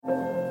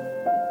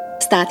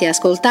State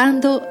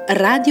ascoltando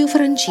Radio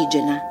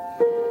Francigena.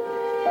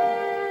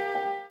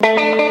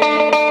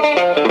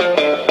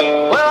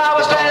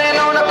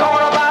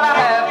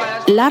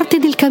 L'arte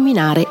del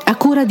camminare a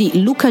cura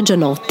di Luca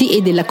Gianotti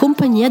e della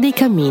Compagnia dei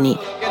Cammini.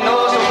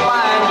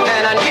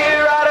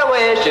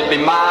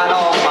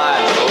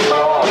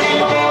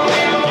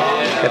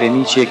 Cari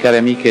amici e cari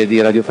amiche di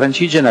Radio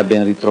Francigena,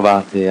 ben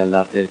ritrovate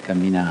all'arte del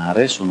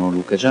camminare. Sono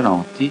Luca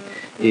Gianotti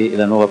e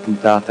la nuova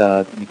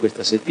puntata di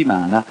questa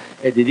settimana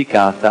è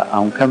dedicata a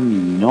un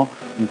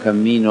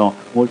cammino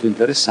molto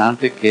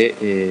interessante che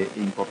è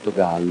in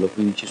Portogallo.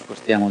 Quindi ci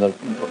spostiamo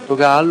in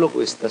Portogallo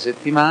questa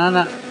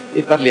settimana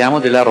e parliamo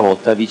della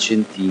Rota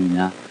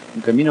Vicentina,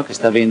 un cammino che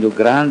sta avendo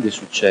grande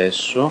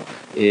successo,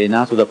 è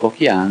nato da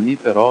pochi anni,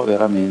 però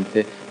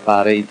veramente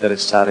pare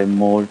interessare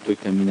molto i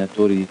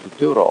camminatori di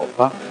tutta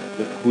Europa,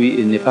 per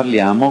cui ne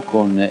parliamo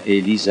con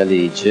Elisa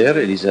Leger.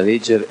 Elisa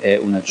Leger è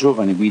una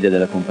giovane guida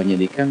della Compagnia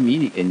dei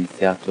Cammini che ha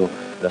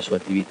iniziato la sua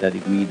attività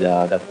di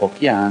guida da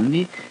pochi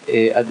anni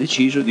e ha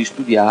deciso di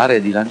studiare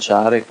e di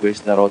lanciare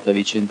questa Rota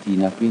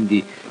Vicentina.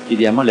 Quindi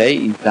chiediamo a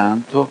lei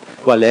intanto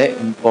qual è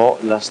un po'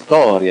 la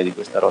storia di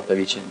questa Rota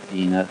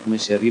Vicentina, come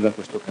si arriva a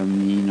questo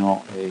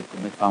cammino e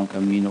come fa un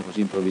cammino così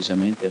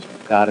improvvisamente a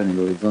sbucare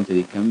nell'orizzonte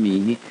dei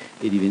cammini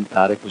e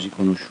diventare così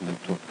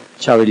conosciuto.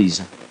 Ciao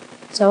Elisa.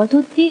 Ciao a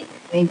tutti,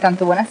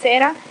 intanto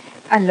buonasera.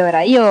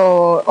 Allora, io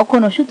ho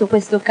conosciuto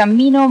questo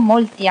cammino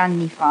molti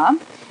anni fa,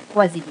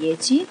 quasi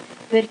 10,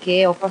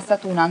 perché ho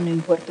passato un anno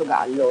in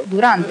Portogallo.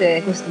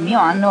 Durante questo mio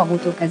anno ho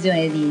avuto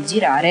occasione di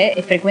girare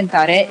e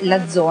frequentare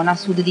la zona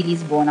sud di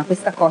Lisbona,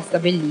 questa costa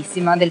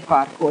bellissima del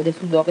parco del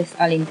sud-ovest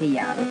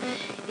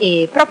alentejano.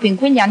 E proprio in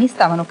quegli anni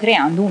stavano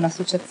creando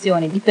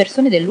un'associazione di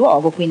persone del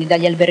luogo, quindi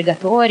dagli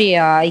albergatori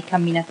ai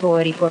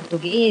camminatori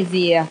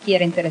portoghesi, a chi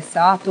era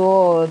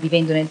interessato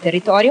vivendo nel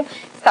territorio,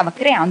 stava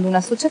creando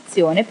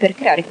un'associazione per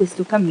creare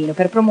questo cammino,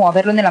 per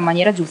promuoverlo nella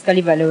maniera giusta a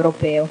livello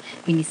europeo,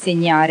 quindi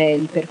segnare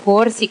i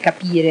percorsi,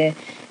 capire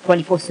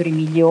quali fossero i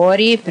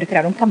migliori per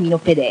creare un cammino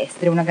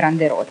pedestre, una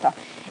grande rota.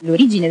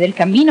 L'origine del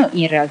cammino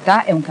in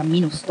realtà è un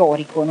cammino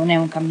storico, non è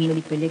un cammino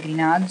di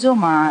pellegrinaggio,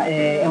 ma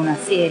è una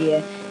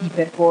serie di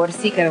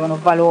percorsi che avevano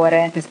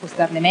valore per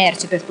spostare le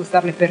merci, per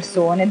spostare le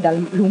persone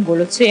lungo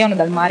l'oceano,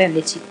 dal mare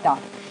alle città.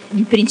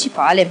 Il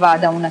principale va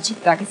da una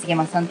città che si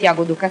chiama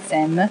Santiago do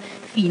Cacém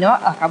fino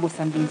a Cabo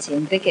San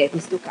Vicente, che è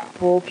questo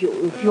capo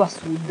più a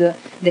sud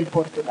del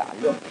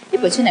Portogallo. E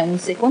poi ce n'è un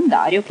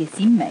secondario che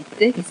si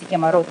immette, che si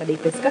chiama Rota dei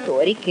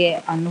Pescatori,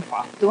 che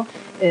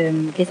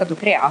che è stato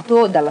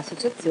creato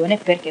dall'associazione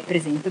perché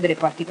presenta delle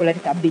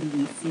particolarità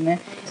bellissime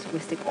su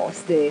queste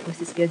coste,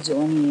 questi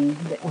spiaggioni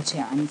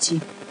oceanici.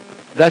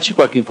 Dacci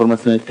qualche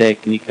informazione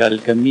tecnica,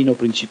 il cammino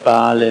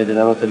principale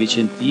della Rota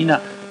Vicentina,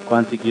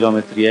 quanti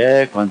chilometri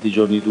è, quanti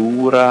giorni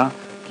dura,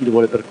 chi lo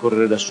vuole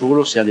percorrere da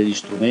solo, se ha degli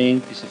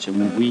strumenti, se c'è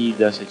una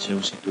guida, se c'è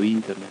un sito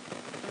internet.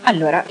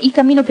 Allora, il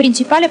cammino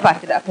principale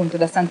parte appunto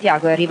da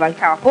Santiago e arriva al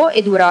capo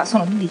e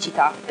sono 12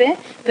 tappe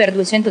per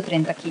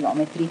 230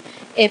 km.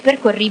 È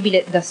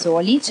percorribile da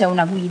soli, c'è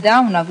una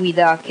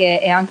guida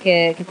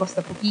che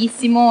costa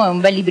pochissimo, è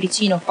un bel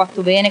libricino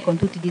fatto bene con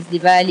tutti i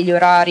dislivelli, gli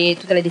orari e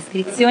tutte le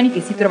descrizioni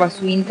che si trova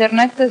su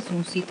internet, su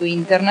un sito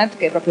internet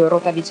che è proprio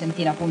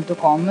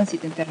rotavicentina.com,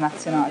 sito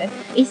internazionale.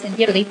 Il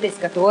sentiero dei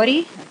pescatori,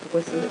 ecco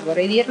questo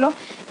vorrei dirlo,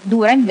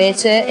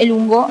 è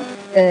lungo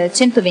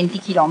 120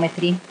 km.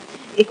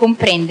 E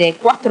comprende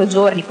 4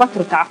 giorni,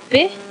 4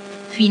 tappe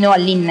fino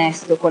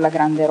all'innesto con la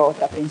grande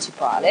rota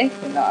principale,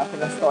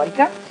 quella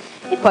storica,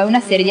 e poi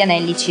una serie di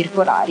anelli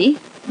circolari,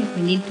 e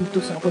quindi il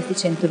tutto sono questi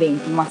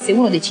 120, ma se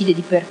uno decide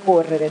di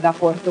percorrere da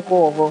Porto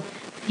Covo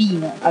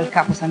fino al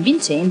Capo San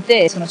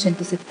Vicente sono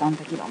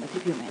 170 km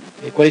più o meno.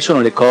 E quali sono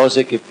le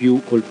cose che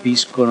più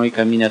colpiscono i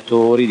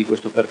camminatori di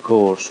questo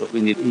percorso,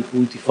 quindi i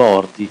punti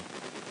forti?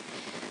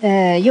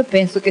 Io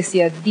penso che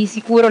sia di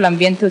sicuro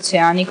l'ambiente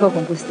oceanico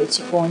con queste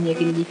cicogne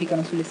che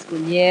nidificano sulle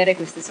scogliere,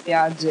 queste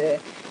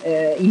spiagge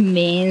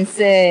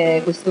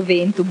immense, questo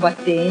vento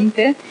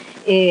battente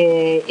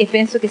e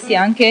penso che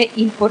sia anche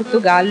il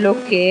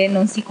Portogallo che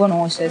non si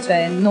conosce,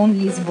 cioè non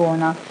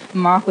Lisbona,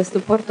 ma questo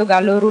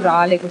Portogallo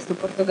rurale, questo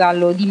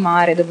Portogallo di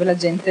mare dove la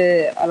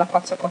gente ha la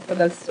faccia cotta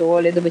dal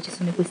sole, dove ci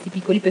sono questi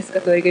piccoli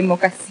pescatori con i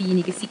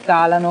mocassini che si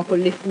calano con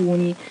le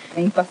funi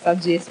in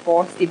passaggi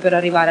esposti per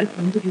arrivare al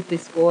punto più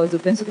pescoso.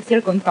 Penso che sia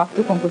il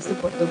contatto con questo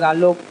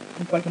Portogallo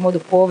in qualche modo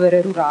povero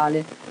e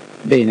rurale.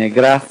 Bene,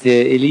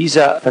 grazie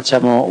Elisa,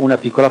 facciamo una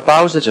piccola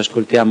pausa, ci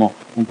ascoltiamo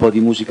un po' di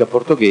musica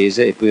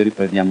portoghese e poi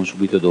riprendiamo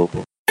subito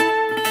dopo.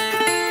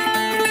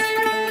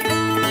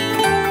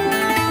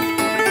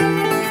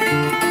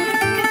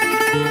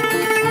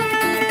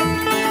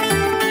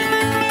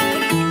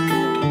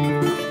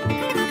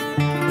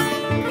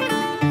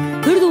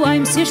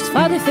 Perdoai-me se este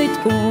fado é feito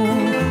com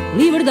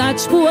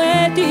liberdades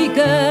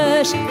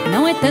poéticas.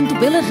 Não é tanto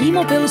pela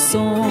rima ou pelo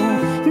som,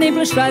 nem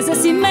pelas frases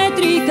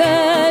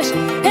assimétricas.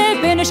 É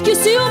apenas que o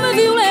ciúme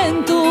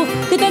violento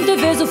que tanta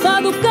vez o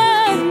fado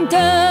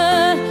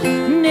canta.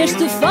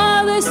 Neste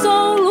fado é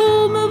só um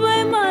lume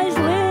bem mais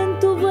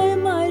lento, bem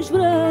mais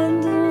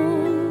brando,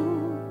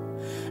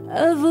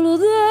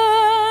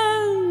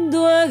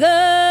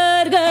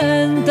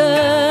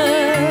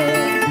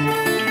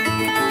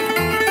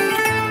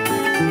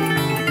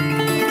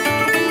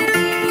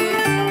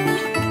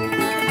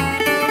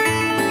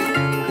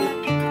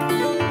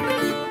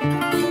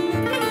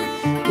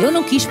 Eu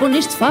não quis pôr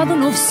neste fado um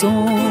novo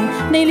som,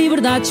 nem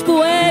liberdades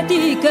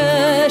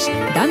poéticas.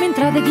 Dá-me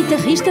entrada,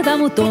 guitarrista,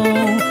 dá-me o tom.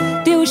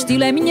 Teu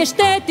estilo é minha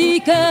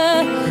estética.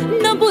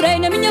 Não porei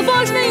na minha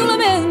voz nem o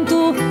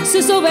lamento.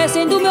 Se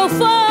soubessem do meu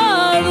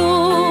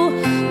fado.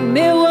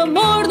 Meu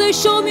amor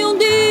deixou-me um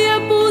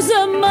dia, pus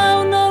a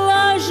mão na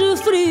laje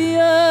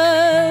fria.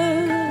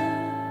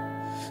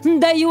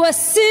 Dei-o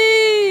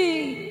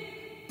assim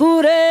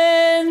por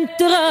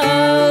enterrado.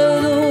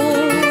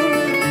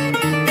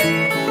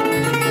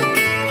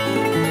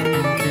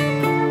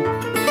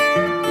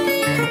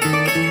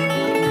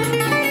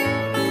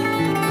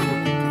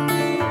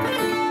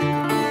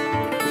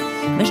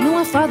 Mas não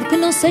há fado que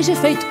não seja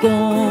feito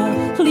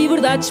com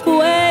liberdades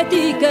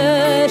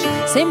poéticas,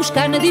 sem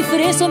buscar na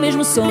diferença o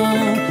mesmo som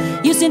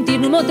e o sentir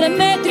numa outra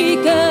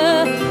métrica.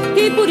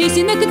 E por isso,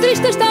 ainda que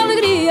triste esta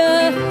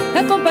alegria,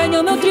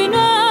 acompanha o meu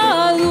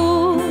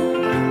trinado.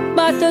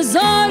 Bate as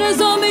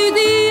horas ao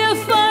meio-dia,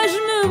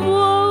 faz-me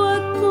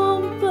boa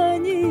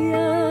companhia.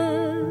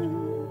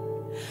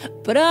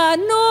 Para a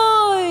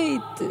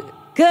noite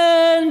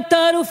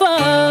cantar o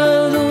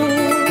fado.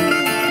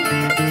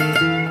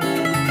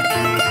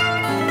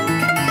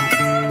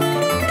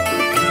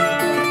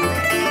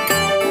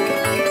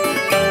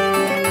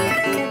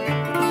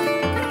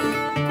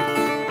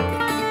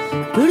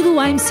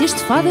 Perdoai-me se este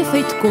fado é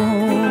feito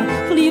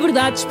com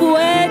liberdades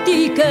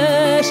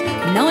poéticas.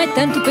 Não é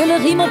tanto pela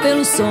rima ou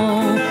pelo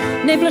som,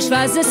 nem pelas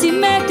frases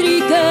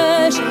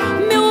assimétricas.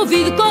 Meu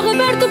ouvido corre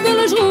aberto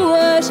pelas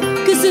ruas,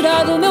 que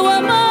será do meu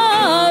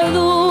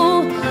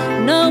amado?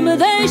 Não me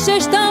deixa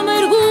esta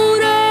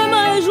amargura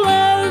mais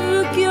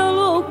leve que a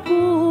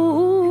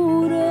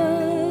loucura.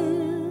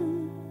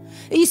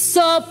 E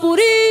só por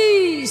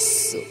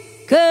isso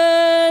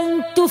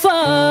canto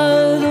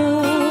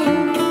fado.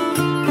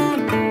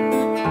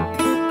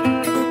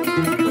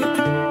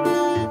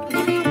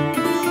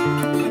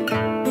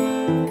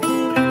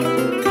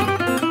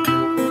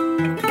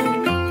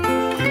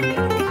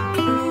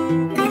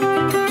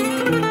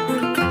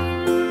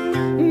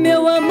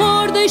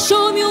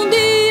 Deixou-me um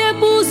dia,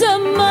 pus a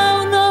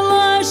mão na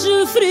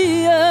laje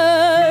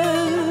fria.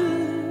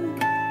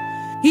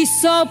 E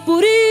só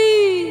por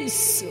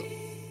isso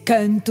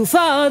canto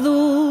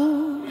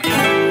fado.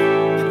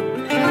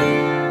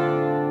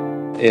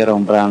 Era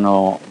un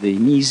brano dei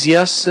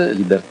Misias,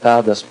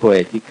 Libertadas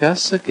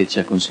Poeticas, che ci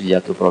ha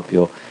consigliato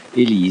proprio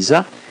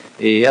Elisa.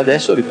 E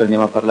adesso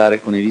riprendiamo a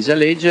parlare con Elisa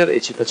Legger e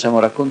ci facciamo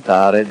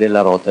raccontare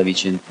della Rota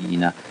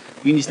Vicentina.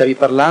 Quindi stavi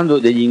parlando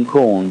degli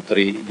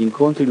incontri, gli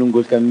incontri lungo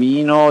il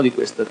cammino, di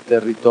questo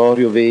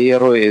territorio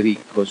vero e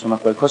ricco, insomma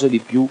qualcosa di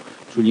più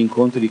sugli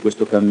incontri di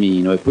questo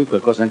cammino e poi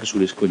qualcosa anche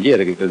sulle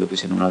scogliere, che credo che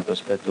siano un altro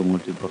aspetto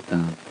molto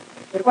importante.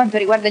 Per quanto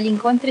riguarda gli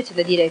incontri c'è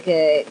da dire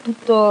che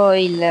tutto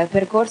il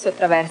percorso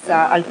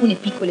attraversa alcune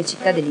piccole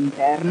città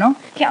dell'interno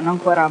che hanno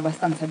ancora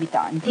abbastanza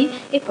abitanti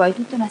e poi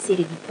tutta una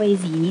serie di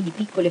paesini, di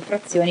piccole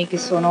frazioni che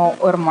sono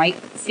ormai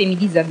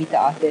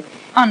semidisabitate.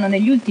 Hanno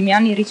negli ultimi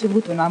anni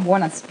ricevuto una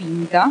buona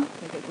spinta,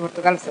 perché il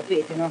Portogallo,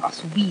 sapete, no? Ha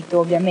subito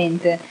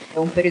ovviamente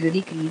un periodo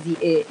di crisi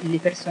e le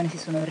persone si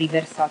sono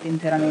riversate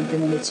interamente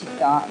nelle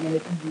città,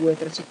 nelle 2 o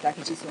 3 città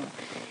che ci sono.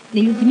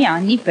 Negli ultimi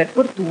anni, per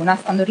fortuna,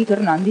 stanno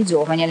ritornando i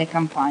giovani alle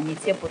campagne,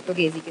 sia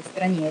portoghesi che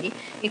stranieri,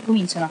 e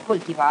cominciano a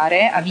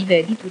coltivare, a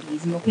vivere di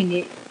turismo,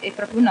 quindi è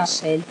proprio una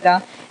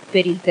scelta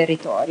per il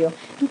territorio.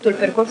 Tutto il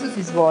percorso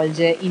si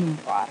svolge in un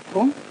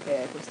parco,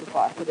 che è questo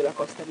parco della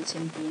costa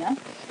vicentina,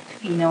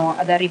 fino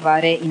ad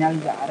arrivare in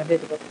Algarve,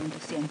 dove appunto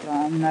si entra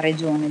in una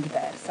regione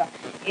diversa.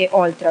 E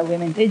oltre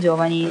ovviamente ai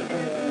giovani,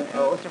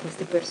 oltre a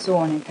queste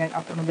persone che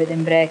aprono bed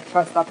and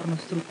breakfast, aprono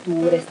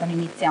strutture, stanno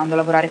iniziando a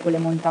lavorare con le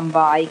mountain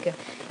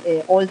bike,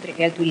 oltre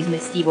che al turismo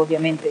estivo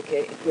ovviamente,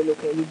 che è quello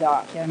che gli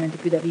dà chiaramente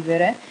più da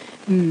vivere,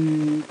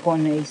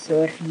 con i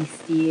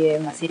surfisti e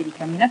una serie di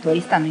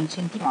camminatori, stanno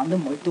incentivando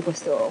molto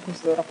questo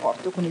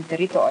rapporto con il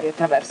territorio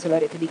attraverso la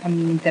rete di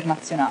cammini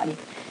internazionali.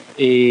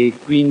 E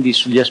quindi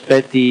sugli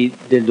aspetti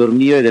del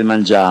dormire e del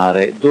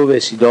mangiare, dove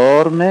si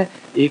dorme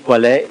e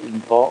qual è un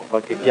po'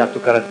 qualche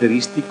piatto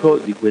caratteristico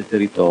di quel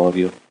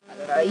territorio?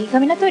 Allora, i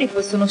camminatori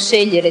possono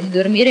scegliere di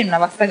dormire in una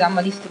vasta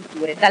gamma di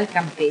strutture, dal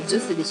campeggio,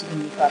 se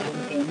decidono di farlo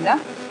in tenda,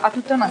 a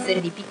tutta una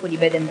serie di piccoli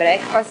bed and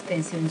breakfast,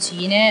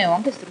 pensioncine o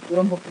anche strutture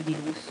un po' più di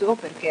lusso,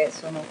 perché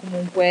sono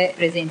comunque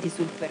presenti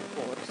sul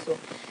percorso.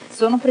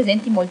 Sono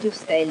presenti molti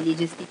ostelli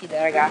gestiti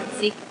da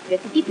ragazzi.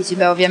 Piatti tipici,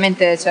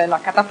 ovviamente c'è la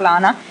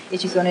cataplana e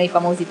ci sono i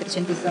famosi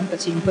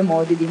 365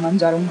 modi di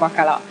mangiare un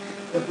baccalà.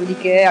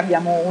 Dopodiché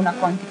abbiamo una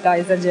quantità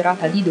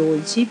esagerata di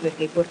dolci,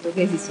 perché i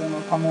portoghesi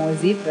sono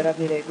famosi per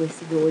avere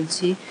questi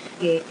dolci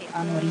che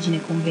hanno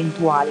origine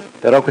conventuale.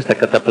 Però questa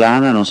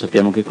cataplana non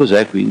sappiamo che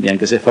cos'è, quindi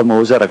anche se è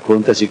famosa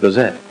raccontaci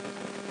cos'è.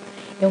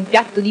 È un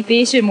piatto di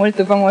pesce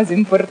molto famoso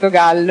in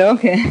Portogallo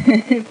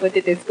che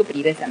potete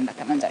scoprire se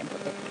andate a mangiare in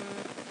Portogallo.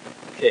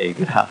 Ok,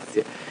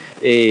 grazie.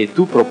 E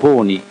tu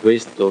proponi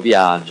questo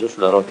viaggio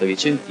sulla Rota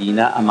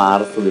Vicentina a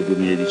marzo del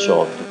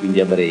 2018, quindi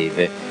a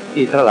breve,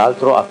 e tra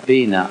l'altro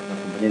appena la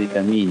compagnia dei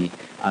cammini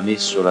ha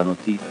messo la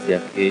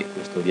notizia che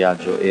questo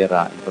viaggio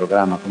era in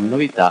programma come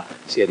novità,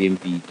 si è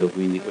riempito,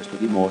 quindi questo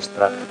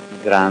dimostra il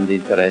grande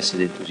interesse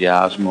ed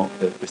entusiasmo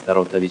per questa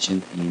Rota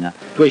Vicentina.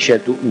 Tu hai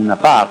scelto una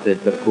parte del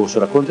percorso,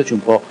 raccontaci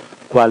un po'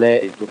 qual è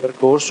il tuo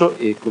percorso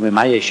e come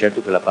mai hai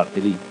scelto quella parte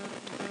lì.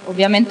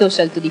 Ovviamente ho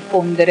scelto di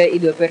fondere i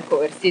due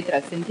percorsi tra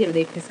il sentiero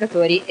dei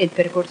pescatori e il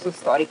percorso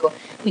storico,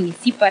 quindi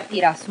si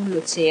partirà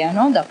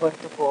sull'oceano da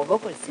Porto Covo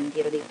col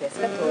sentiero dei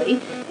pescatori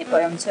e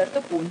poi a un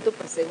certo punto,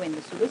 proseguendo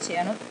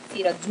sull'oceano,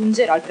 si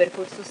raggiungerà il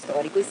percorso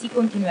storico e si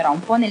continuerà un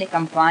po' nelle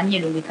campagne,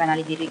 lungo i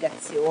canali di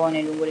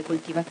irrigazione, lungo le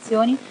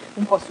coltivazioni,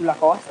 un po' sulla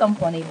costa, un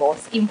po' nei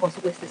boschi, un po'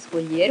 su queste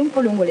scogliere, un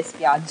po' lungo le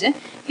spiagge,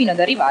 fino ad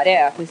arrivare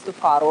a questo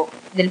faro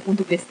del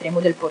punto più estremo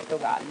del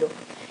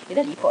Portogallo. E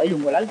da lì poi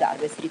lungo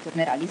l'Algarve si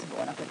ritornerà a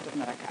Lisbona per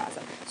tornare a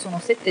casa.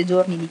 Sono 7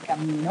 giorni di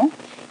cammino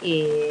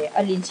e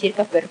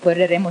all'incirca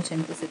percorreremo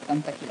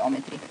 170 km.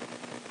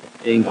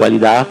 E in quali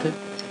date?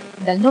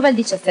 Dal 9 al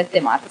 17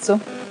 marzo.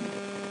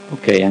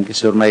 Ok, anche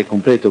se ormai è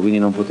completo, quindi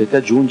non potete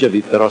aggiungervi,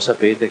 però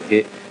sapete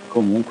che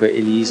comunque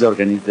Elisa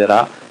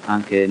organizzerà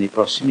anche nei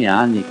prossimi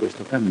anni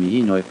questo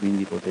cammino e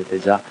quindi potete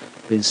già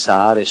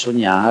pensare,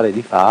 sognare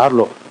di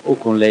farlo o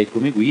con lei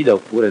come guida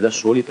oppure da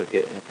soli,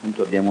 perché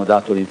appunto abbiamo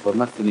dato le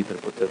informazioni per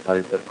poter fare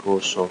il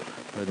percorso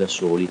da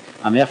soli.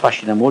 A me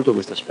affascina molto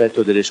questo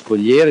aspetto delle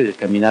scogliere, del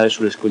camminare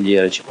sulle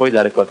scogliere. Ci puoi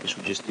dare qualche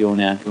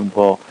suggestione anche un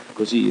po'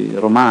 così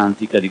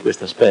romantica di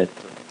questo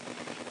aspetto?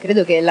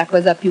 Credo che la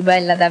cosa più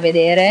bella da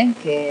vedere,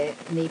 che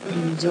nei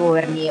primi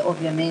giorni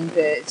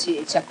ovviamente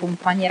ci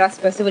accompagnerà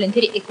spesso e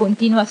volentieri e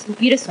continua a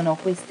stupire, sono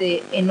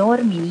queste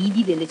enormi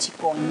nidi delle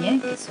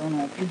cicogne, che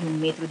sono più di 1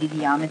 metro di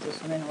diametro,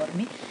 sono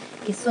enormi,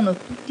 che sono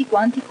tutti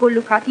quanti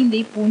collocati in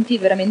dei punti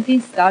veramente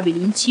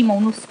instabili, in cima a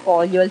uno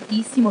scoglio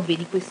altissimo,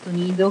 vedi questo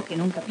nido che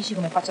non capisci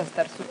come faccia a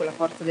star su con la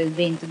forza del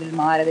vento, del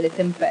mare, delle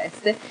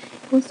tempeste,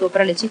 con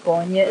sopra le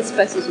cicogne,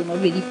 spesso sono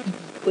vedi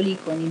piccoli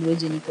con i 2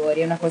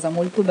 genitori, è una cosa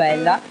molto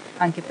bella,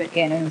 anche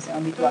perché noi non siamo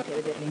abituati a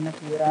vederli in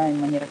natura in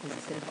maniera così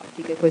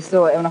selvatica e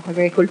questo è una cosa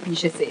che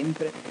colpisce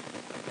sempre.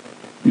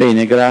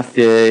 Bene,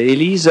 grazie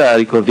Elisa,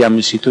 ricordiamo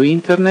il sito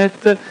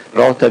internet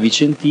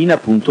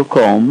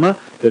rotavicentina.com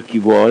per chi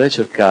vuole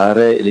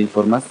cercare le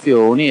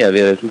informazioni e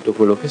avere tutto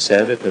quello che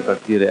serve per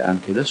partire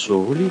anche da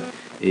soli.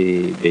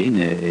 E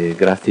bene,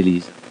 grazie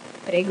Elisa.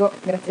 Prego,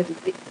 grazie a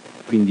tutti.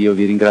 Quindi io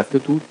vi ringrazio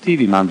tutti,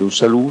 vi mando un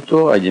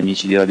saluto agli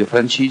amici di Radio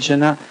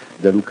Francigena,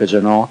 da Luca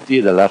Gianotti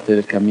e dall'Arte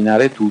del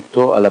Camminare è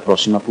tutto, alla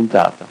prossima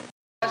puntata.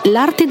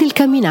 L'Arte del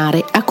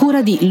Camminare a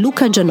cura di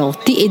Luca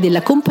Gianotti e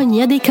della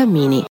Compagnia dei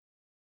Cammini.